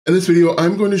In this video,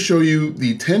 I'm going to show you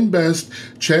the 10 best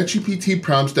ChatGPT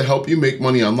prompts to help you make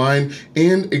money online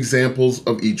and examples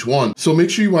of each one. So make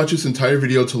sure you watch this entire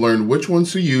video to learn which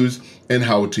ones to use and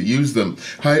how to use them.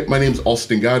 Hi, my name is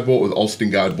Alston Godbolt with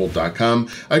alstongodbolt.com.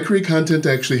 I create content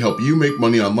to actually help you make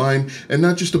money online and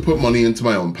not just to put money into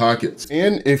my own pockets.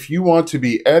 And if you want to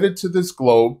be added to this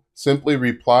globe, simply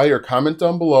reply or comment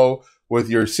down below with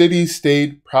your city,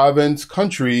 state, province,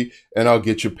 country, and I'll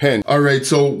get you pinned. All right,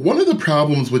 so one of the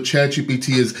problems with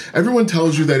ChatGPT is everyone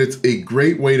tells you that it's a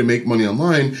great way to make money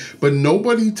online, but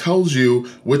nobody tells you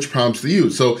which prompts to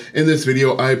use. So in this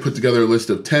video, I put together a list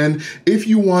of 10. If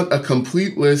you want a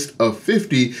complete list of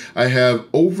 50, I have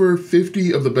over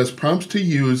 50 of the best prompts to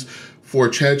use for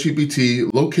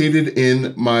ChatGPT located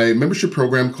in my membership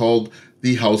program called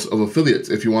the House of Affiliates.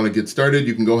 If you want to get started,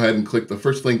 you can go ahead and click the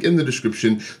first link in the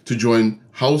description to join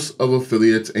House of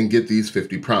Affiliates and get these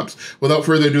 50 prompts. Without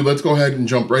further ado, let's go ahead and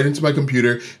jump right into my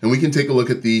computer and we can take a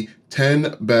look at the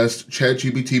 10 best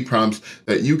ChatGPT prompts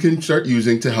that you can start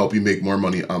using to help you make more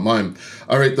money online.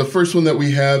 All right, the first one that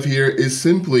we have here is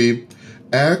simply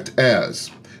act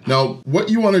as. Now, what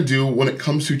you want to do when it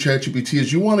comes to ChatGPT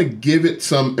is you want to give it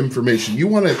some information. You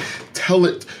want to tell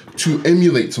it to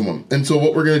emulate someone. And so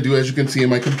what we're going to do, as you can see in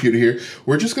my computer here,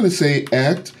 we're just going to say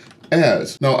act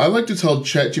as. Now, I like to tell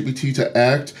ChatGPT to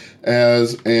act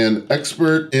as an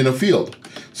expert in a field.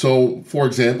 So for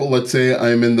example, let's say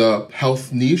I'm in the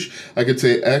health niche. I could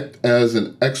say act as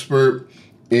an expert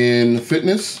in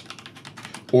fitness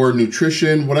or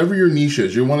nutrition, whatever your niche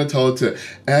is. You want to tell it to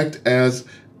act as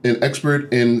an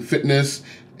expert in fitness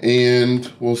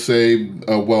and we'll say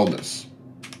wellness.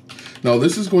 Now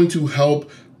this is going to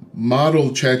help model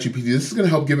ChatGPT. This is going to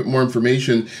help give it more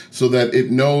information so that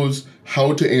it knows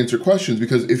how to answer questions,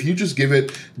 because if you just give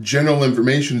it general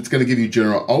information, it's going to give you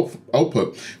general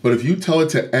output. But if you tell it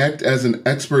to act as an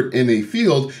expert in a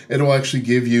field, it'll actually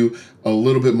give you a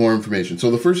little bit more information.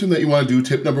 So the first thing that you want to do,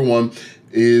 tip number one,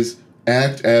 is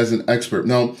act as an expert.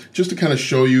 Now, just to kind of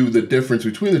show you the difference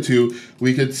between the two,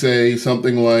 we could say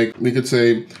something like, we could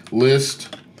say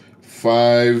list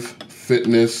 5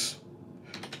 fitness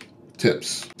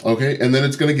tips. Okay, and then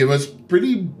it's going to give us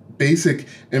pretty basic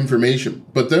information.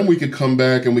 But then we could come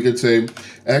back and we could say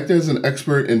act as an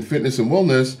expert in fitness and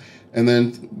wellness, and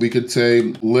then we could say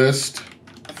list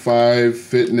 5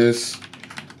 fitness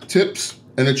tips,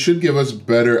 and it should give us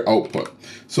better output.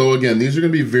 So again, these are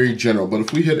going to be very general, but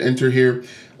if we hit enter here,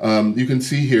 you can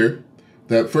see here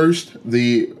that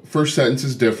the first sentence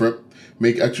is different.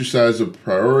 Make exercise a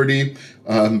priority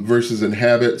versus in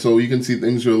habit. So you can see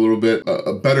things are a little bit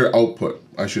a better output,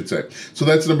 I should say. So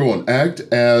that's number one, act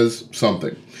as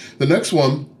something. The next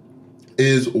one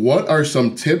is, what are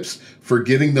some tips for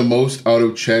getting the most out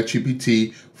of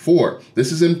ChatGPT 4?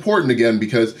 This is important again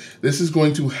because this is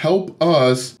going to help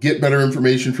us get better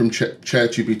information from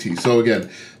ChatGPT. So again,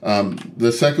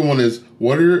 the second one is,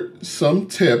 what are some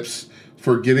tips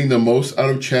for getting the most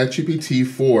out of ChatGPT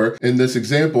 4? In this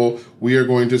example, we are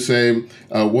going to say,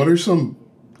 what are some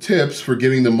tips for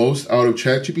getting the most out of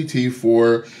ChatGPT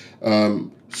for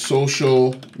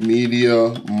social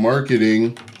media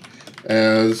marketing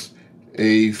as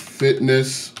a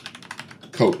fitness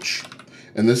coach?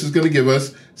 And this is going to give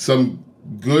us some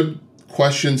good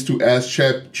questions to ask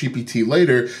ChatGPT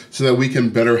later so that we can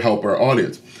better help our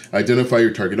audience. Identify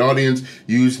your target audience,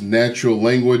 use natural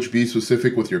language, be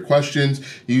specific with your questions,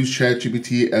 use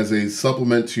ChatGPT as a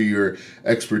supplement to your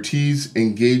expertise,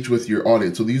 engage with your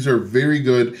audience. So these are very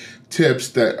good tips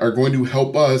that are going to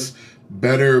help us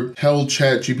better tell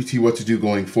ChatGPT what to do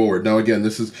going forward. Now again,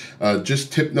 this is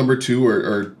just tip number 2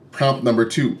 or prompt number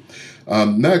 2.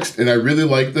 Next, and I really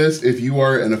like this, if you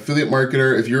are an affiliate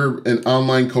marketer, if you're an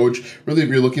online coach, really if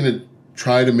you're looking to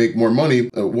try to make more money,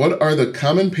 what are the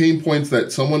common pain points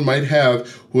that someone might have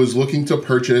who is looking to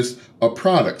purchase a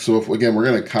product? So if, again, we're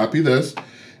going to copy this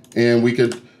and we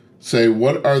could say,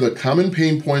 what are the common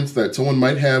pain points that someone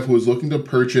might have who is looking to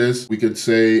purchase, we could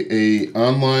say, a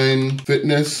online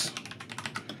fitness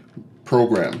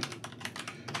program.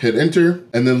 Hit enter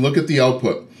and then look at the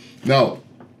output. Now,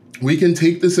 we can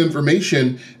take this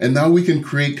information and now we can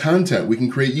create content. We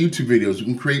can create YouTube videos. We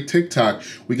can create TikTok.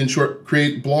 We can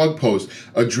create blog posts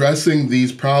addressing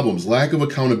these problems, lack of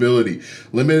accountability,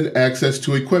 limited access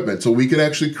to equipment. So we could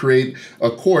actually create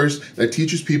a course that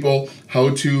teaches people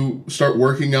how to start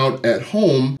working out at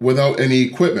home without any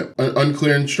equipment,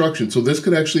 unclear instructions. So this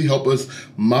could actually help us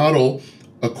model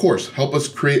a course, help us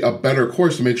create a better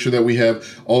course to make sure that we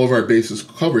have all of our bases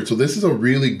covered. So this is a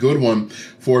really good one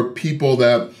for people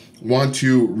that want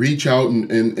to reach out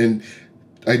and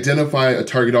identify a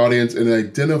target audience and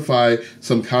identify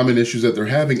some common issues that they're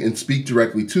having and speak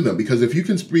directly to them. Because if you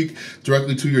can speak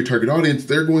directly to your target audience,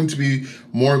 they're going to be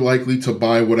more likely to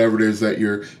buy whatever it is that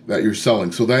you're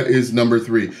selling. So that is number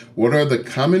 3. What are the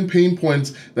common pain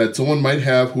points that someone might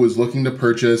have who is looking to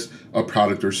purchase a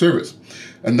product or service?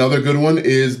 Another good one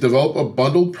is develop a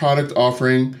bundled product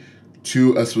offering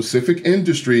to a specific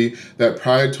industry that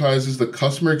prioritizes the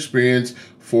customer experience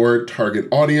for target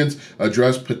audience,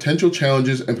 address potential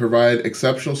challenges, and provide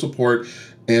exceptional support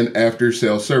and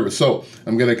after-sales service. So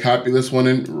I'm going to copy this one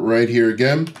in right here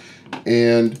again.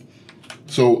 And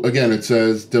so again, it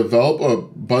says develop a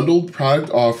bundled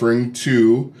product offering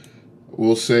to,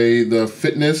 we'll say, the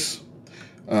fitness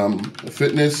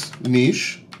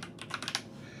niche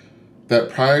that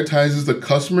prioritizes the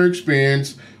customer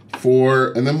experience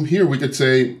for, and then here we could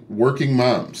say working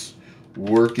moms,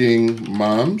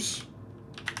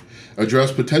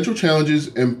 address potential challenges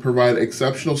and provide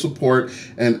exceptional support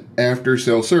and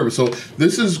after-sales service. So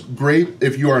this is great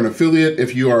if you are an affiliate,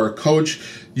 if you are a coach.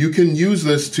 You can use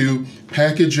this to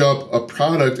package up a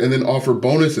product and then offer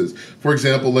bonuses. For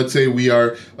example, let's say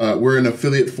we're an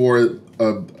affiliate for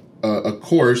a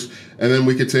course, and then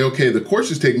we could say, okay, the course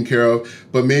is taken care of,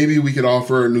 but maybe we could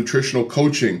offer nutritional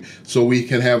coaching so we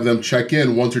can have them check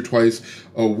in once or twice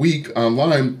a week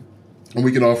online, and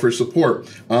we can offer support,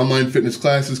 online fitness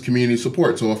classes, community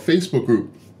support, so a Facebook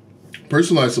group,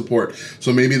 personalized support.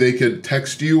 So maybe they could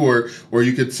text you, or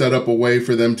you could set up a way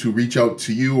for them to reach out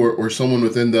to you or someone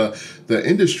within the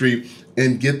industry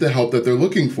and get the help that they're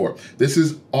looking for. This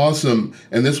is awesome.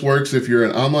 And this works if you're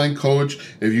an online coach,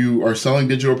 if you are selling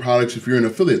digital products, if you're an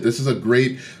affiliate. This is a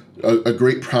great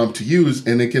prompt to use,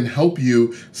 and it can help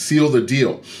you seal the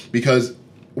deal. Because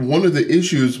one of the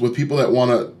issues with people that want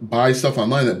to buy stuff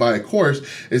online, that buy a course,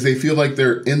 is they feel like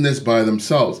they're in this by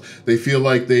themselves. They feel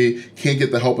like they can't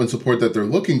get the help and support that they're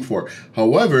looking for.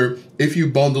 However, if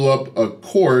you bundle up a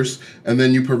course and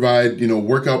then you provide,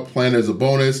 workout plan as a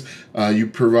bonus, you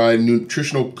provide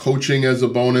nutritional coaching as a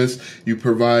bonus, you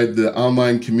provide the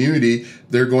online community,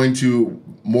 they're going to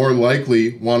more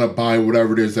likely want to buy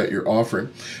whatever it is that you're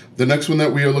offering. The next one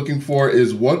that we are looking for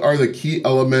is, what are the key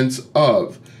elements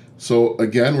of? So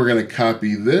again, we're going to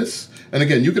copy this. And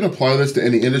again, you can apply this to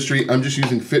any industry. I'm just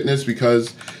using fitness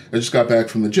because I just got back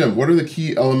from the gym. What are the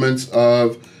key elements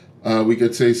of, we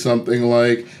could say something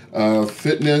like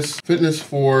fitness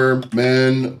for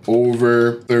men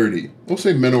over 30. We'll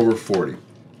say men over 40.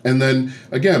 And then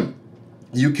again,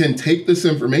 you can take this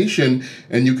information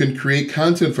and you can create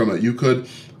content from it. You could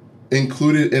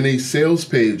include it in a sales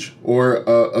page or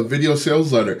a video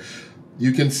sales letter.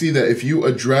 You can see that if you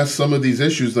address some of these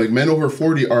issues, like men over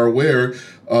 40 are aware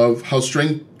of how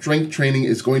strength training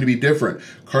is going to be different,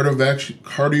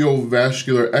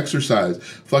 cardiovascular exercise,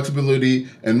 flexibility,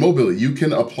 and mobility. You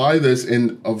can apply this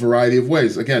in a variety of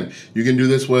ways. Again, you can do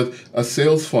this with a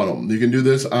sales funnel. You can do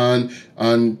this on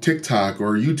TikTok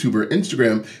or YouTube or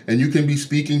Instagram, and you can be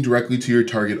speaking directly to your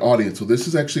target audience. So this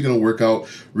is actually going to work out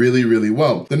really, really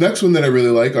well. The next one that I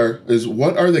really like is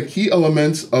what are the key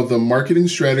elements of the marketing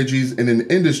strategies in an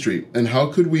industry, and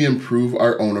how could we improve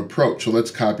our own approach? So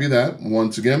let's copy that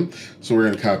once again. So we're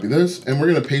going to copy this and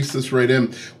we're going to paste this right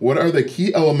in. What are the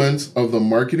key elements of the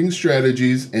marketing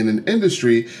strategies in an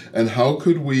industry, and how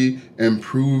could we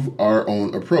improve our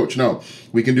own approach? Now,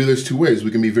 we can do this 2 ways.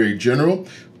 We can be very general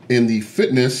in the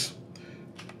fitness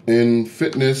industry.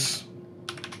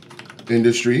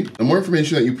 The more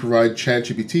information that you provide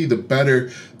ChatGPT, the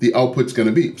better the output's going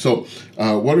to be. So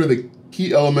what are the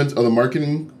key elements of the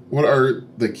marketing? What are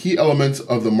the key elements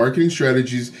of the marketing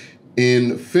strategies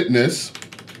in fitness,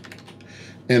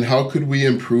 and how could we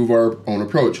improve our own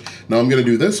approach? Now I'm going to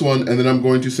do this one, and then I'm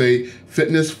going to say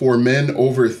fitness for men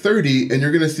over 30, and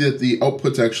you're going to see that the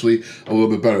output's actually a little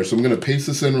bit better. So I'm going to paste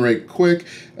this in right quick,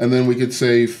 and then we could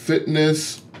say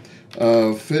fitness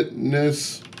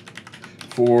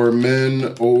for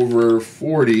men over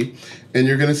 40. And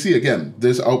you're going to see, again,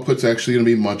 this output's actually going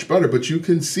to be much better, but you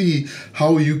can see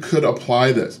how you could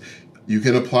apply this. You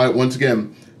can apply it, once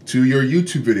again, to your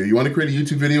YouTube video. You want to create a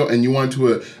YouTube video and you want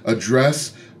to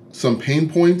address some pain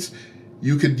points,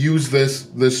 you could use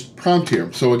this prompt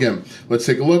here. So again, let's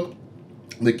take a look.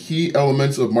 The key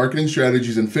elements of marketing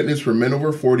strategies in fitness for men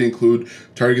over 40 include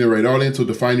targeting the right audience. So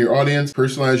define your audience,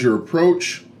 personalize your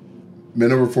approach.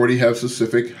 Men over 40 have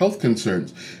specific health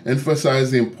concerns.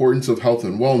 Emphasize the importance of health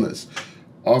and wellness.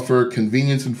 Offer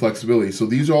convenience and flexibility. So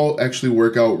these all actually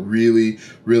work out really,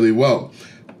 really well.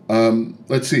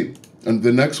 Let's see. And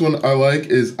the next one I like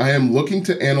is, I am looking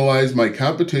to analyze my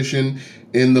competition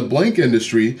in the blank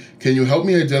industry. Can you help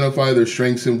me identify their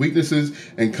strengths and weaknesses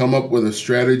and come up with a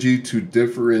strategy to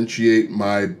differentiate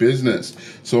my business?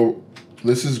 So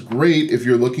this is great if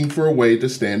you're looking for a way to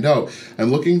stand out.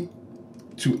 I'm looking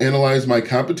to analyze my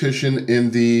competition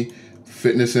in the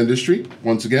fitness industry.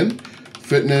 Once again,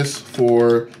 fitness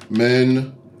for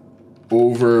men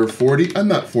over 40. I'm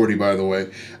not 40, by the way.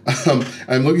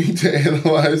 I'm looking to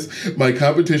analyze my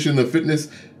competition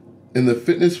in the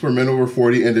fitness for men over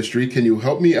 40 industry. Can you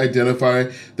help me identify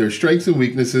their strengths and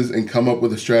weaknesses and come up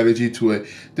with a strategy to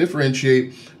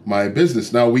differentiate my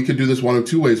business? Now, we could do this one of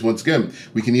two ways. Once again,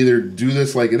 we can either do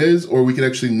this like it is, or we could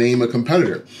actually name a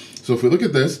competitor. So if we look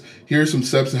at this, here are some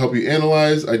steps to help you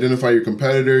analyze, identify your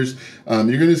competitors. You're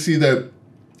going to see that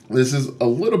this is a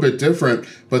little bit different,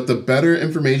 but the better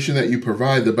information that you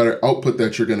provide, the better output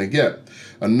that you're going to get.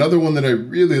 Another one that I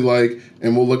really like,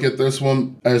 and we'll look at this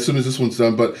one as soon as this one's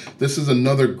done, but this is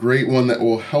another great one that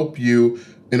will help you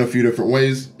in a few different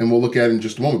ways, and we'll look at it in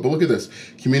just a moment. But look at this.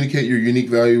 Communicate your unique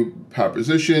value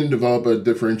proposition, develop a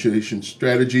differentiation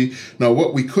strategy. Now,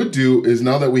 what we could do is,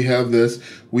 now that we have this,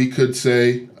 we could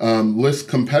say list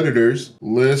competitors,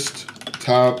 list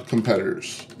top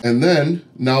competitors. And then,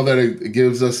 now that it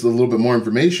gives us a little bit more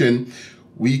information,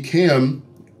 we can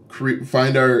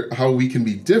find how we can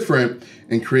be different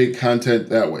and create content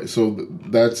that way. So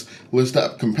that's list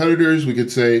top competitors. We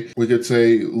could say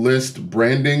list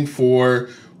branding for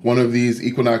one of these,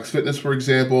 Equinox Fitness, for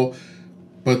example.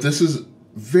 But this is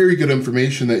very good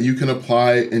information that you can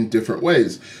apply in different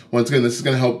ways. Once again, this is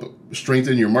going to help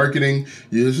strengthen your marketing.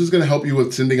 This is going to help you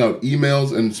with sending out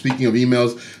emails. And speaking of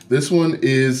emails, this one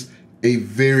is a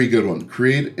very good one.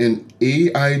 Create an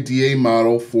AIDA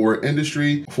model for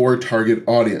industry for target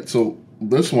audience. So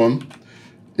this one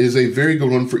is a very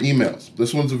good one for emails.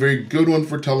 This one's a very good one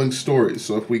for telling stories.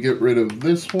 So if we get rid of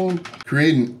this one,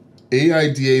 create an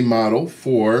AIDA model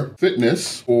for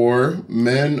fitness for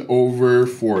men over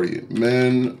 40,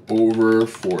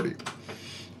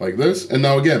 like this. And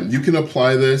now again, you can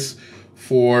apply this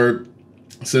for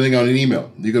sending out an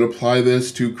email. You could apply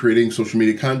this to creating social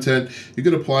media content. You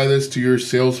could apply this to your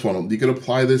sales funnel. You could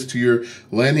apply this to your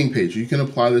landing page. You can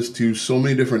apply this to so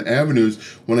many different avenues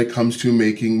when it comes to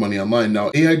making money online.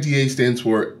 Now, AIDA stands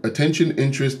for attention,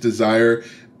 interest, desire,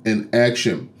 and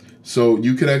action. So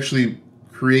you could actually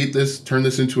create this, turn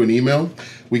this into an email.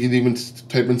 We can even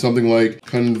type in something like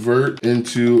convert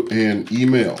into an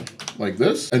email, like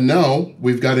this. And now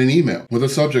we've got an email with a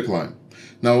subject line.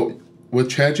 Now, with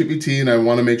ChatGPT, and I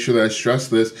want to make sure that I stress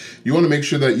this, you want to make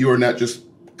sure that you are not just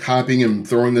copying and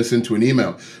throwing this into an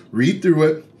email. Read through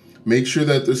it, make sure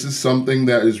that this is something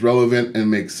that is relevant and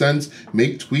makes sense,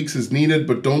 make tweaks as needed,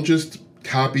 but don't just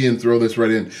copy and throw this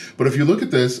right in. But if you look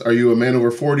at this, are you a man over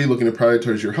 40 looking to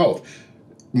prioritize your health?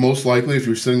 Most likely, if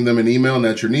you're sending them an email and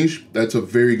that's your niche, that's a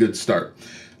very good start.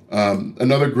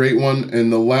 Another great one, and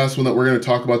the last one that we're going to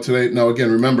talk about today. Now, again,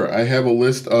 remember, I have a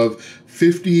list of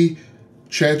 50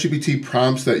 ChatGPT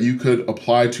prompts that you could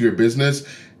apply to your business.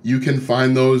 You can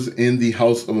find those in the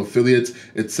House of Affiliates.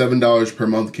 It's $7 per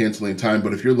month canceling time.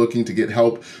 But if you're looking to get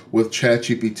help with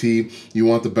ChatGPT, you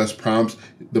want the best prompts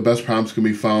can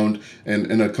be found,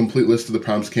 and a complete list of the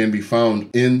prompts can be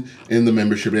found in the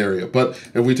membership area. But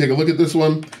if we take a look at this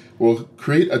one, we'll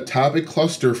create a topic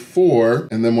cluster for,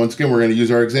 and then once again, we're going to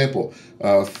use our example,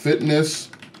 fitness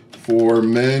for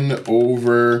men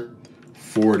over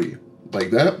 40, like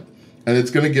that. And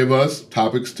it's going to give us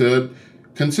topics to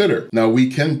consider. Now, we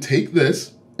can take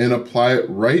this and apply it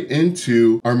right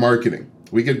into our marketing.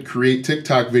 We could create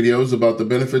TikTok videos about the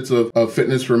benefits of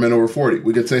fitness for men over 40.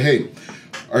 We could say, hey,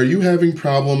 are you having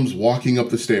problems walking up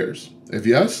the stairs? If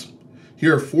yes,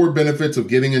 here are 4 benefits of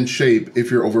getting in shape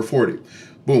if you're over 40.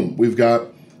 Boom, we've got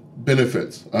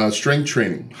benefits. Strength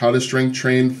training, how to strength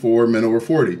train for men over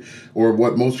 40, or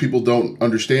what most people don't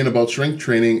understand about strength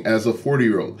training as a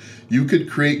 40-year-old. You could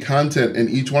create content in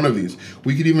each one of these.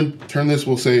 We could even turn this,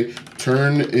 we'll say,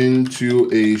 turn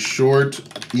into a short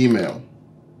email.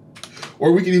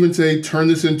 Or we could even say, turn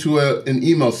this into an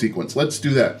email sequence. Let's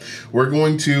do that. We're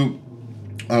going to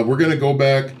go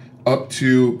back up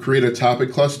to create a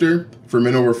topic cluster for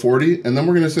men over 40, and then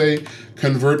we're going to say,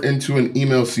 convert into an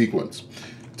email sequence.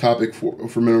 Topic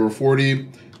for men over 40,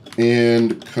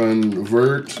 and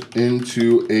convert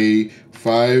into a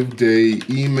 5-day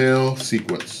email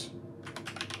sequence,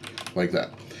 like that.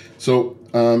 So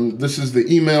this is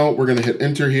the email. We're going to hit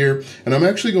enter here, and I'm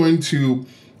actually going to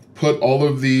put all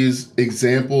of these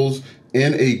examples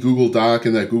in a Google Doc,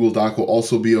 and that Google Doc will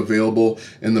also be available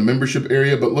in the membership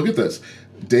area. But look at this.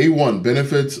 Day 1,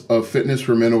 benefits of fitness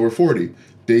for men over 40.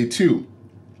 Day 2,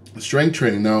 Strength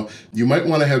training. Now, you might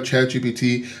want to have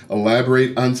ChatGPT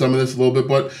elaborate on some of this a little bit,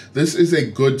 but this is a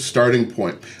good starting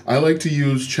point. I like to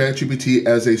use ChatGPT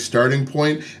as a starting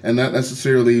point and not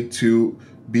necessarily to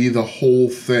be the whole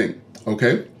thing,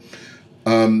 okay?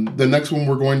 The next one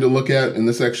we're going to look at, and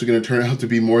this is actually going to turn out to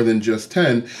be more than just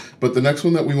 10, but the next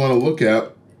one that we want to look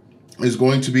at is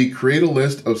going to be create a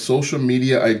list of social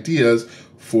media ideas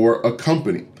for a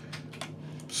company.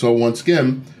 So once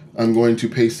again, I'm going to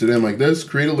paste it in like this.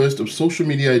 Create a list of social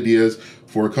media ideas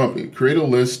for a company. Create a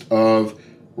list of,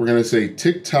 we're going to say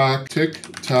TikTok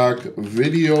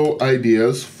video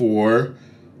ideas for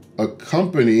a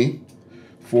company,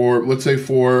 for, let's say,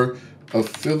 for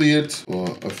affiliate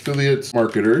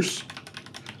marketers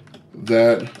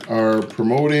that are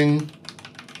promoting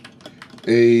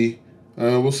a,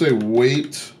 we'll say,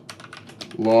 weight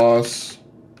loss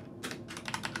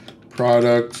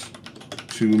product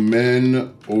to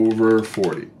men over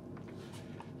 40.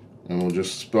 And we'll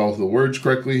just spell the words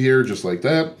correctly here, just like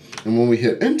that. And when we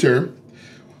hit enter,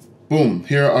 boom,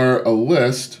 here are a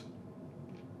list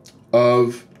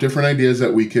of different ideas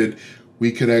that we could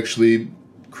actually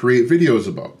create videos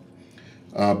about.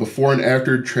 Before and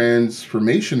after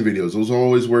transformation videos. Those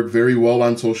always work very well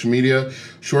on social media.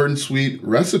 Short and sweet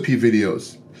recipe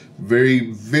videos.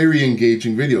 Very, very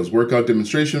engaging videos. Workout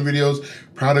demonstration videos,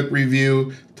 product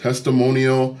review,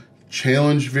 testimonial,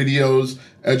 challenge videos,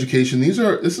 education. This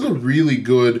is a really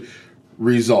good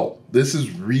result. This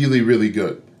is really, really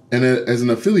good. And as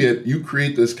an affiliate, you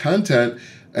create this content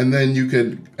and then you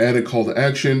can add a call to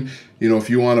action. You know, if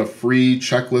you want a free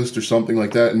checklist or something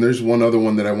like that. And there's one other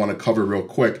one that I want to cover real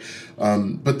quick.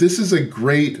 But this is a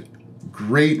great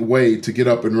way to get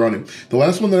up and running. The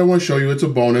last one that I want to show you, it's a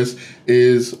bonus,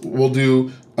 is we'll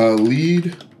do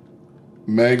lead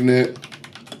magnet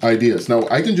ideas. Now,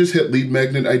 I can just hit lead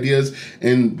magnet ideas,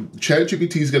 and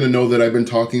ChatGPT is going to know that I've been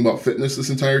talking about fitness this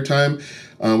entire time.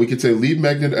 We could say lead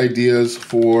magnet ideas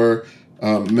for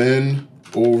men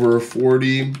over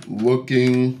 40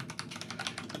 looking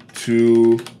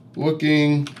to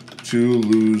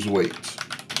lose weight,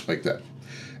 like that.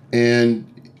 And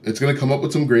it's going to come up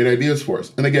with some great ideas for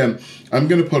us. And again, I'm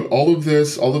going to put all of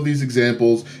these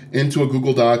examples into a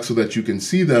Google Doc so that you can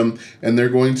see them, and they're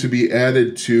going to be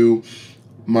added to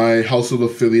my House of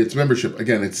Affiliates membership.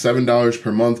 Again, it's $7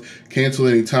 per month, cancel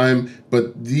anytime,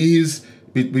 but these,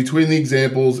 between the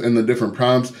examples and the different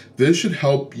prompts, this should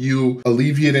help you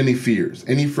alleviate any fears,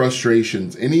 any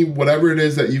frustrations, any whatever it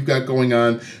is that you've got going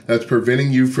on that's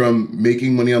preventing you from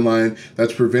making money online,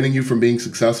 that's preventing you from being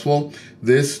successful.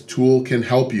 This tool can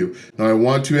help you. Now, I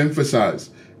want to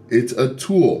emphasize, it's a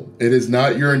tool. It is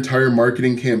not your entire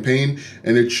marketing campaign,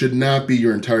 and it should not be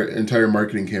your entire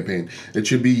marketing campaign. It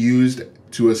should be used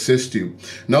to assist you.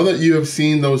 Now that you have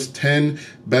seen those 10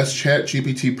 best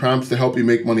ChatGPT prompts to help you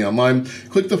make money online,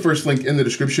 click the first link in the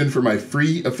description for my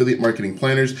free affiliate marketing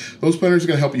planners. Those planners are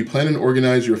going to help you plan and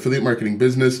organize your affiliate marketing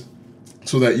business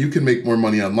so that you can make more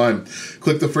money online.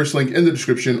 Click the first link in the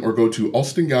description or go to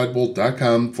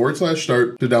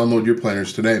alstongodbolt.com/start to download your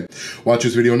planners today. Watch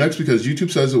this video next because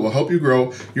YouTube says it will help you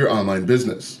grow your online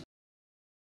business.